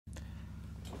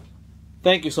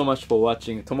Thank you so much for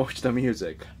watching Tomo the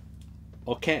Music.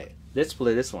 Okay, let's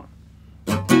play this one.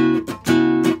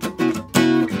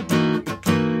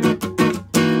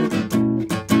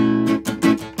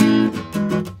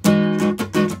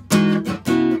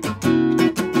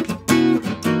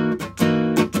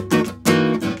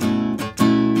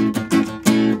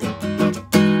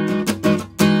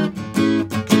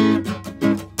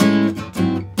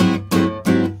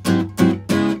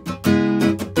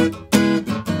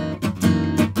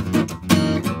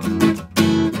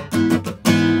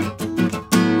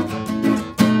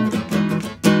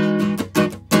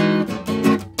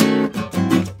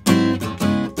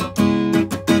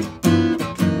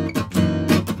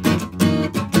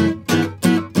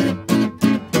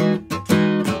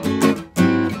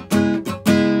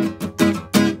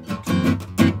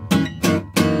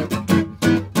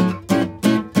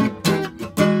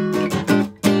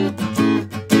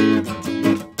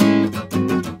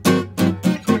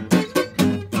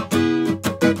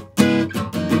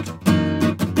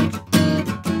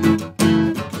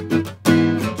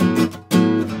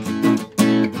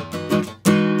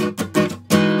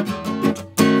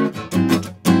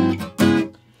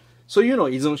 So you know,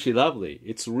 Isn't She Lovely?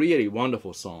 It's really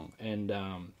wonderful song. And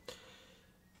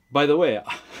by the way,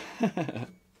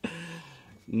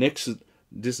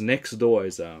 this next door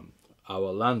is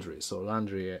our laundry. So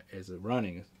laundry is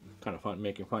running, kind of fun,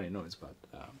 making funny noise. But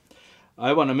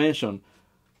I want to mention,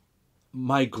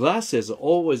 my glasses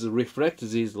always reflect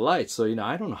these lights. So you know,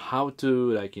 I don't know how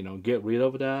to get rid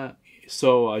of that.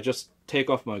 So I just take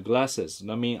off my glasses.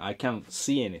 I mean, I can't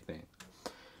see anything.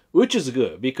 Which is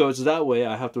good, because that way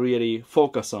I have to really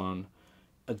focus on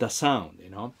the sound, you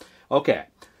know. Okay,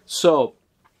 so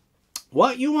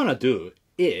what you want to do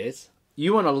is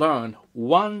you want to learn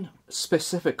one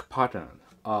specific pattern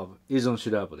of Isn't She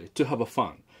Lovely to have a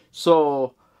fun.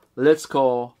 So let's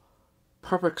call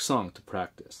perfect song to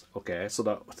practice. Okay, so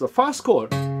the first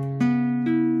chord.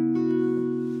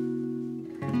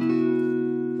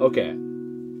 Okay,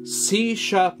 C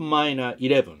sharp minor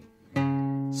 11.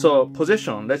 So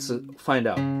position, let's find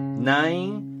out.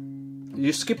 9,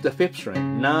 you skip the 5th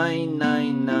string. 9,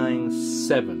 9, 9,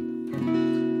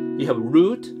 7. You have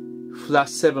root, flat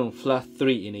 7, flat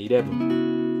 3 in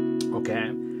 11.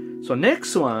 Okay, so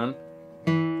next one,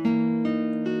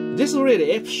 this is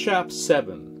really F sharp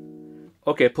 7.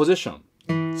 Okay, position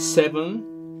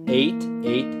 7, 8,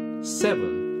 8,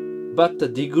 7. But the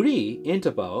degree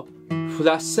interval,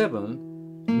 flat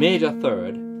 7, major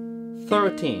 3rd,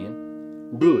 13,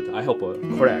 root, I hope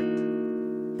correct.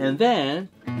 And then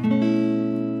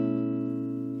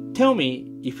tell me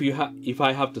if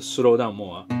I have to slow down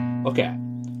more. Okay,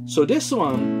 so this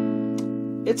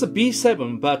one, it's a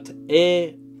B7 but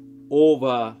A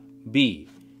over B.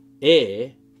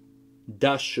 A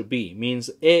dash B means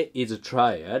A is a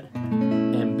triad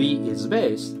and B is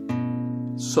bass.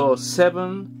 So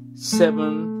 7,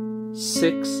 7,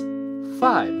 6,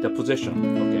 5 the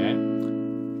position. Okay,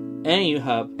 and you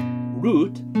have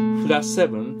root, flat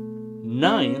 7,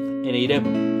 9th, and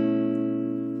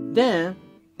 11. Then,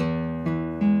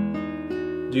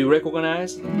 do you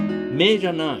recognize?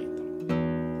 Major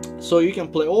 9th. So you can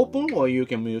play open or you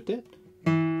can mute it.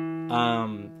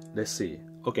 Let's see.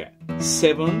 Okay.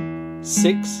 7,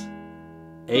 6,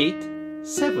 8,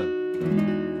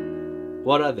 7.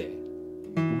 What are they?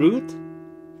 Root,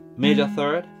 major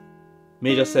 3rd,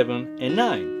 major 7, and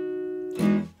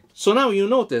 9. So now you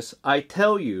notice I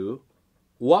tell you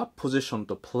what position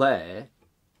to play,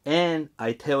 and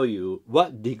I tell you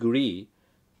what degree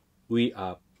we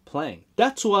are playing.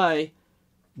 That's why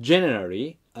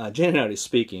generally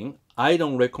speaking, I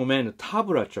don't recommend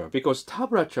tablature, because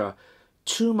tablature,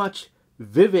 too much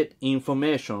vivid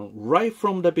information right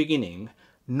from the beginning,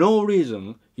 no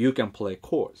reason you can play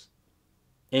chords.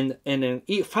 And then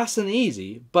fast and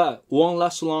easy, but won't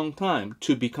last a long time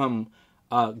to become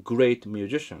a great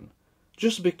musician.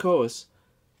 Just because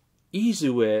easy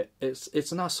way,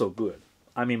 it's not so good.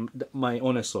 I mean, my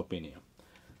honest opinion.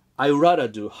 I rather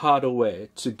do harder way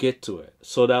to get to it,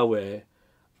 so that way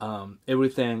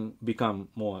everything become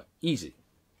more easy.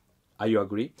 Are you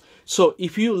agree? So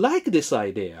if you like this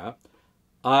idea,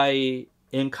 I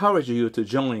encourage you to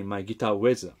join my guitar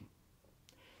wisdom.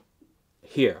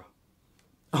 Here,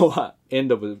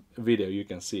 end of the video you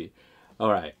can see.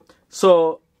 All right.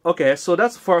 So okay, so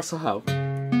that's first half.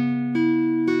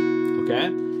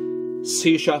 Okay,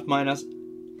 C sharp minus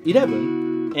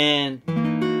 11 and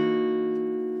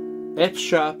F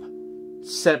sharp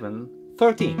 7,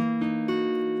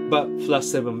 13, but flat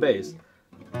 7 bass.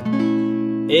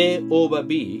 A over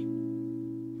B,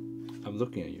 I'm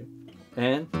looking at you,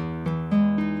 and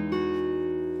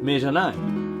major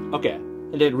 9. Okay,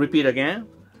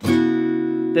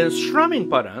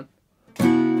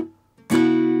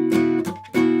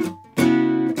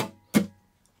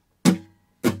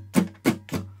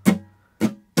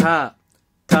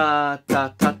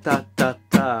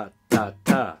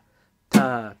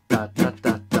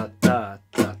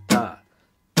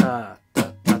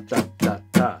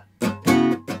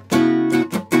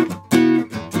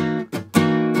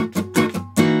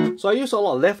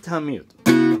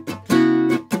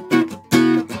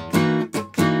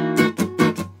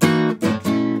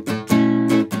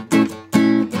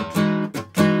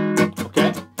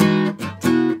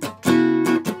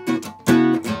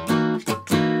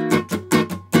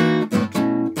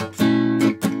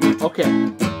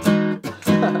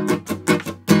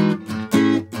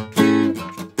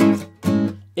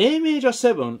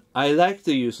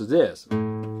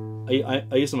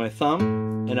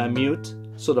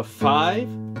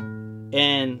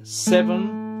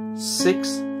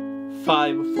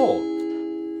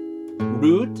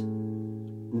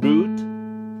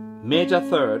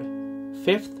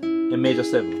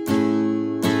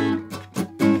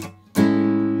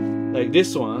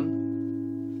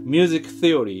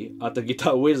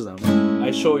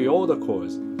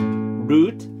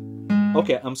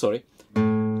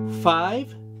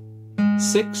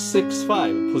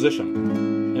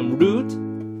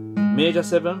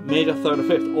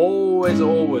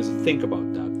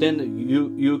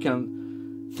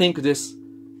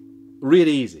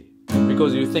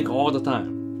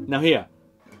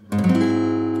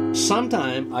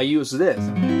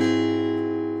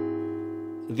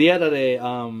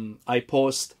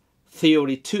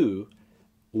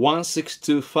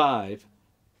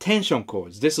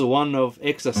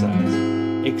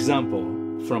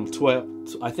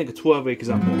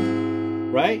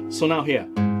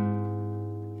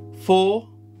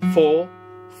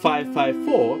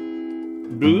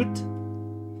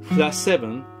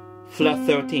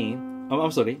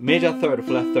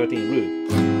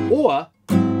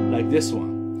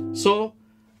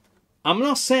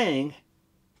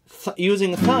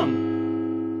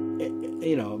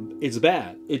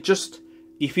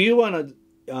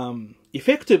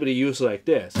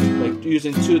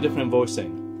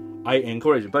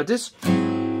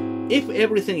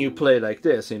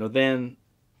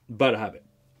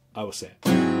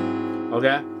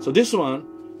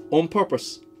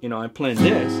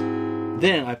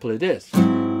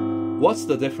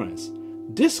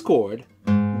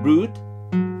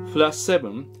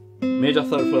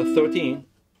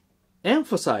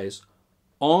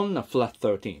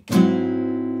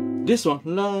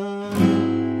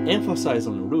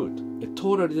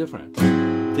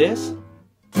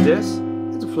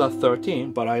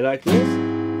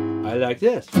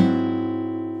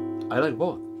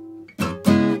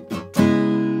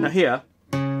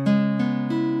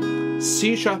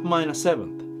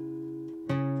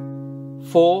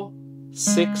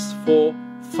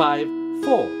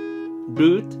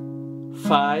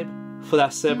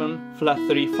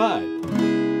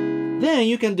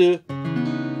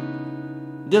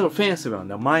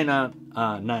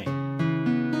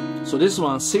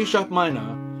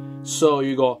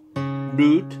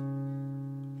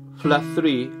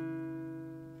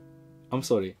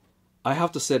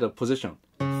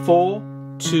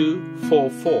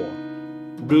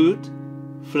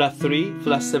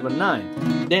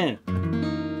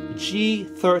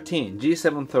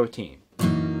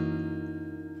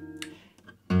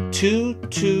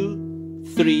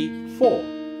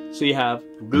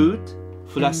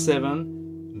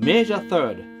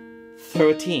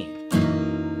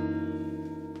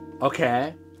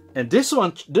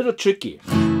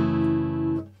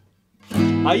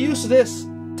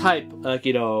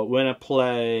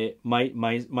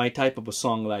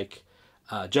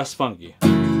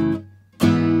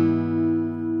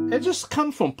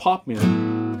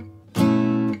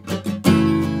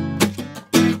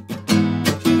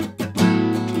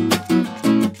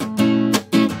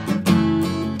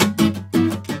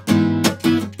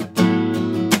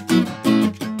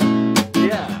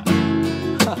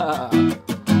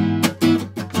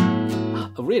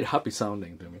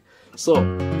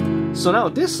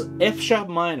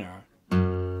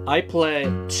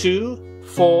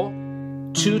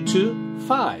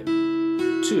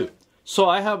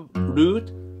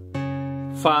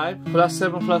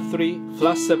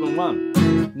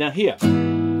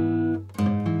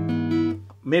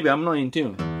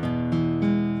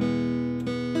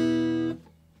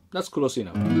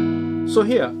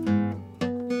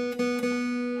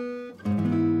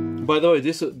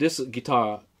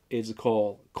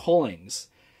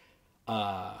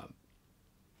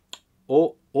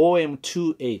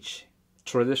 OM2H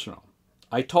Traditional.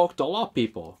 I talked to a lot of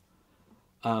people.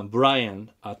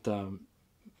 Brian at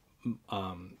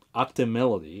Active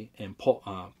Melody and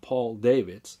Paul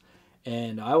Davids,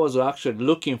 and I was actually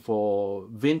looking for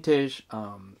vintage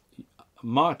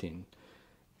Martin.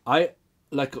 I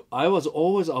was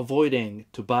always avoiding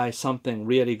to buy something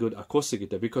really good acoustic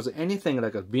guitar, because anything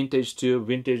like a vintage tube,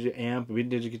 vintage amp,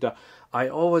 vintage guitar, I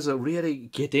always really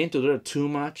get into that too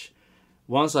much.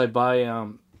 Once I buy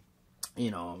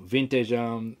vintage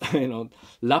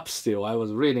lap steel, I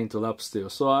was really into lap steel,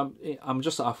 so I'm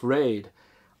just afraid.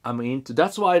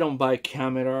 That's why I don't buy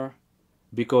camera,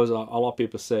 because a lot of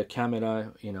people say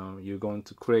camera, you're going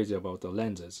to crazy about the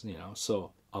lenses,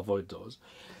 so avoid those.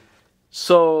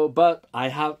 So, but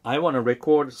I want to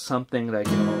record something like,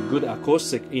 good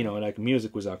acoustic, like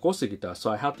music with acoustic guitar.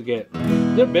 So I have to get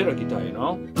a better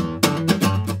guitar,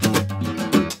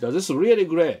 This is really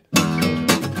great.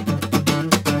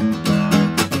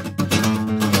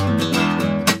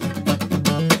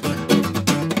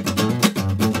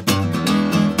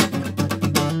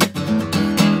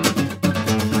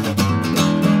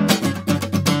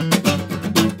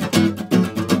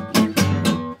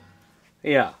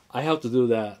 Yeah, I have to do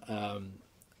that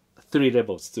 3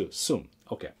 levels too soon.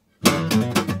 Okay.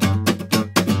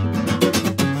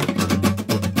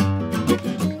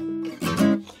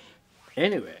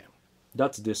 Anyway,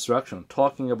 that's distraction.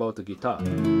 Talking about the guitar.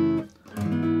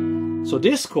 So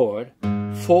this chord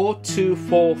 4 2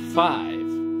 4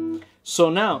 5. So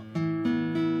now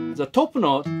the top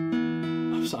note.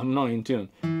 I'm not in tune.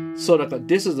 So that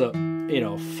this is a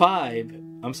 5.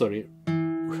 I'm sorry.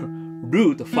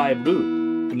 Root 5 root.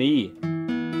 An E.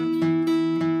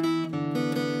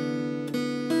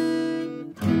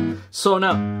 So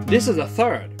now this is a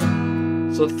third.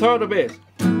 So third bass.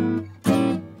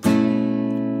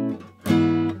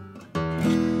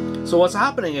 So what's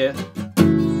happening is,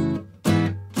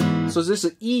 so this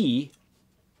is E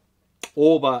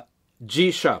over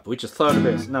G sharp, which is third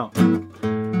bass. Now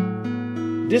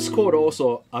this chord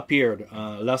also appeared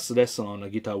last lesson on the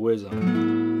Guitar Wisdom.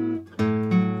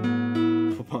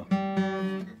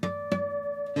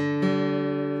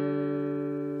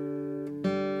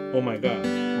 Oh my god,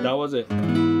 that was it.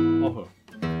 Oh.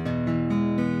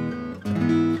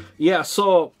 Yeah,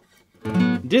 so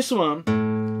this one,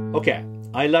 okay,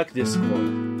 I like this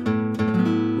chord.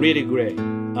 Really great.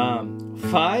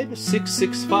 5 6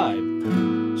 6 5.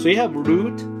 So you have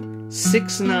root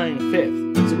 6 9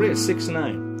 5th. It's really 6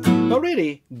 9.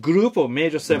 Already group of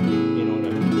major 7.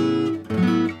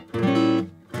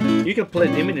 You can play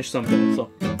diminished something. So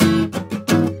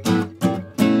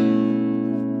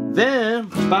then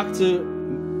back to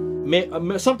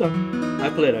sometimes I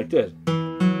play like this.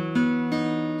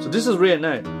 So this is really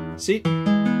nice. See,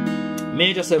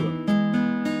 major 7.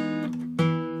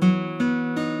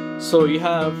 So you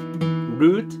have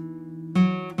root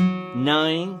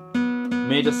 9,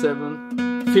 major 7,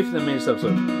 5th and major 7.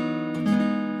 Sorry.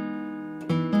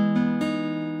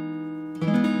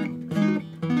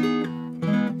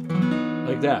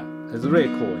 Like that. It's really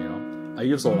cool, I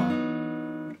use a lot.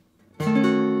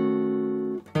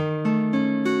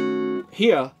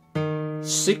 Here,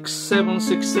 6 7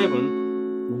 6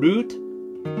 7, root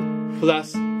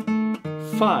plus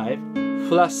 5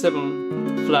 plus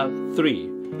 7 flat 3,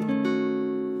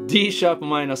 D sharp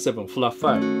minus 7 flat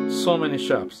 5. So many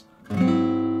sharps.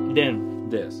 Then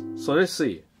this. So let's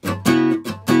see.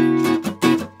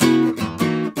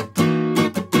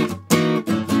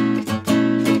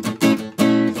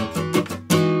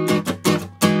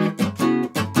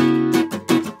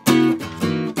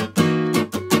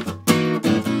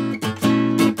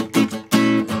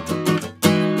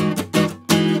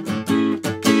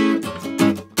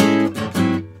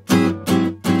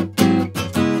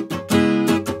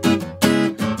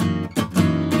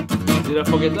 Did I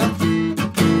forget that?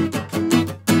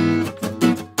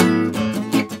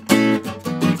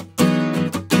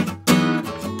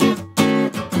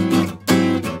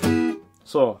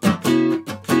 So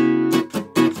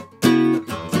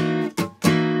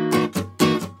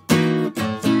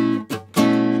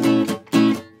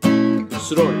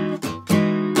slowly.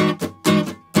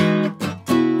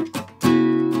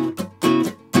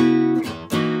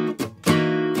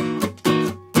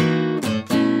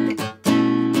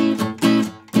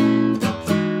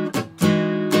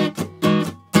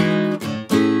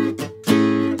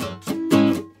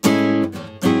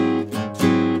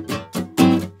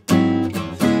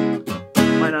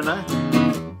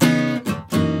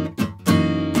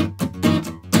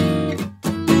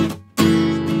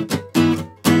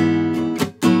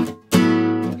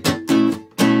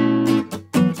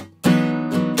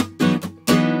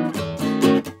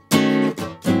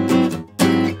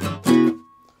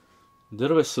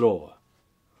 little bit slower.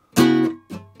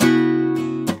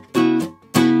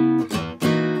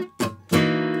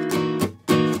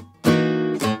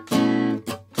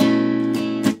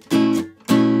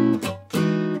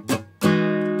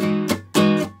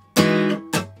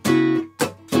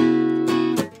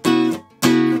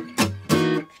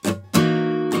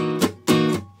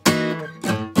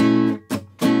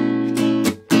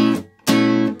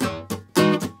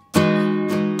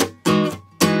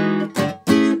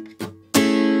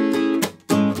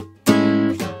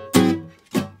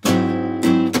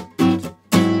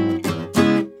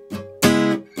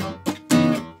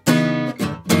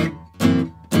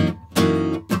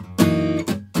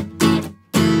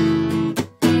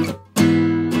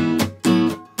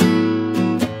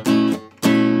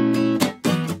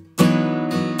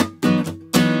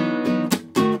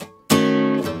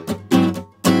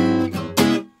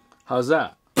 How's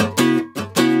that?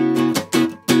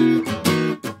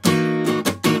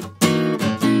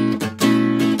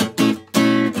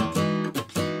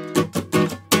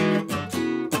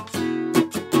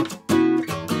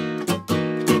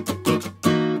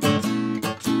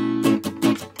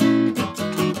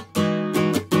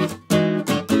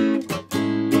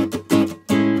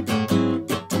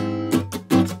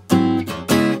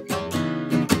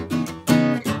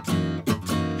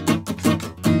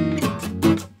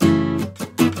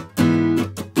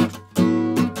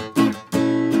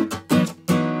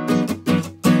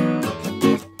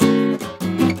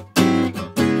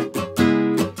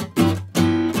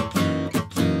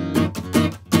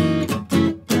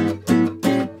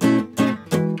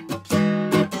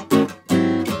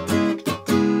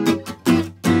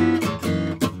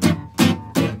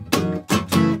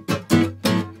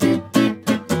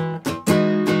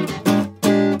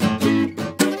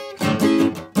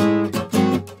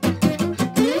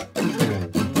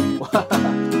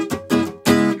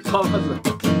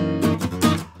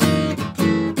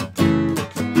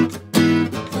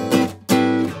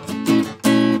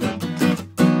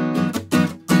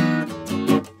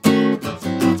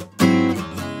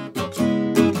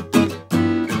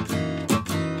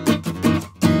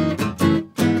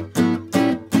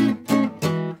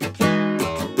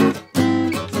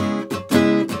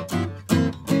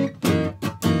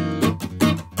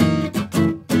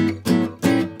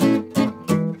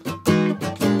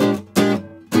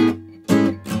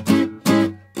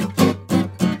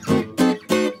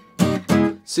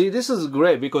 See, this is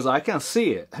great because I can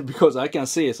see it.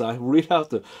 So I really have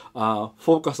to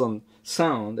focus on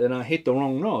sound, and I hit the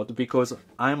wrong note because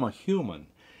I'm a human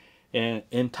and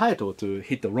entitled to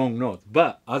hit the wrong note.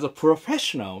 But as a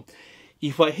professional,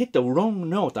 if I hit the wrong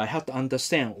note, I have to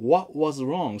understand what was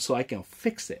wrong so I can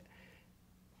fix it.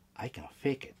 I can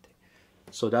fake it.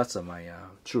 So that's my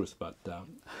truth, but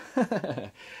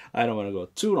I don't want to go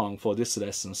too long for this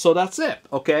lesson. So that's it,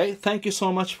 okay? Thank you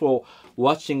so much for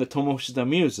watching Tomo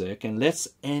Music, and let's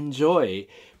enjoy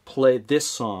play this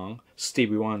song,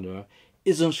 Stevie Wonder,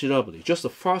 Isn't She Lovely? Just the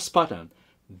first pattern,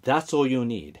 that's all you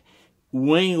need.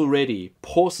 When you're ready,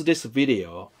 post this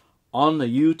video on the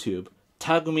YouTube,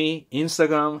 tag me,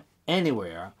 Instagram,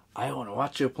 anywhere. I want to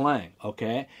watch you playing,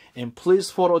 okay? And please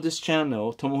follow this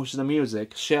channel, Tomo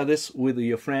Music. Share this with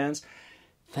your friends.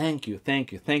 Thank you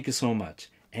so much.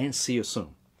 And see you soon.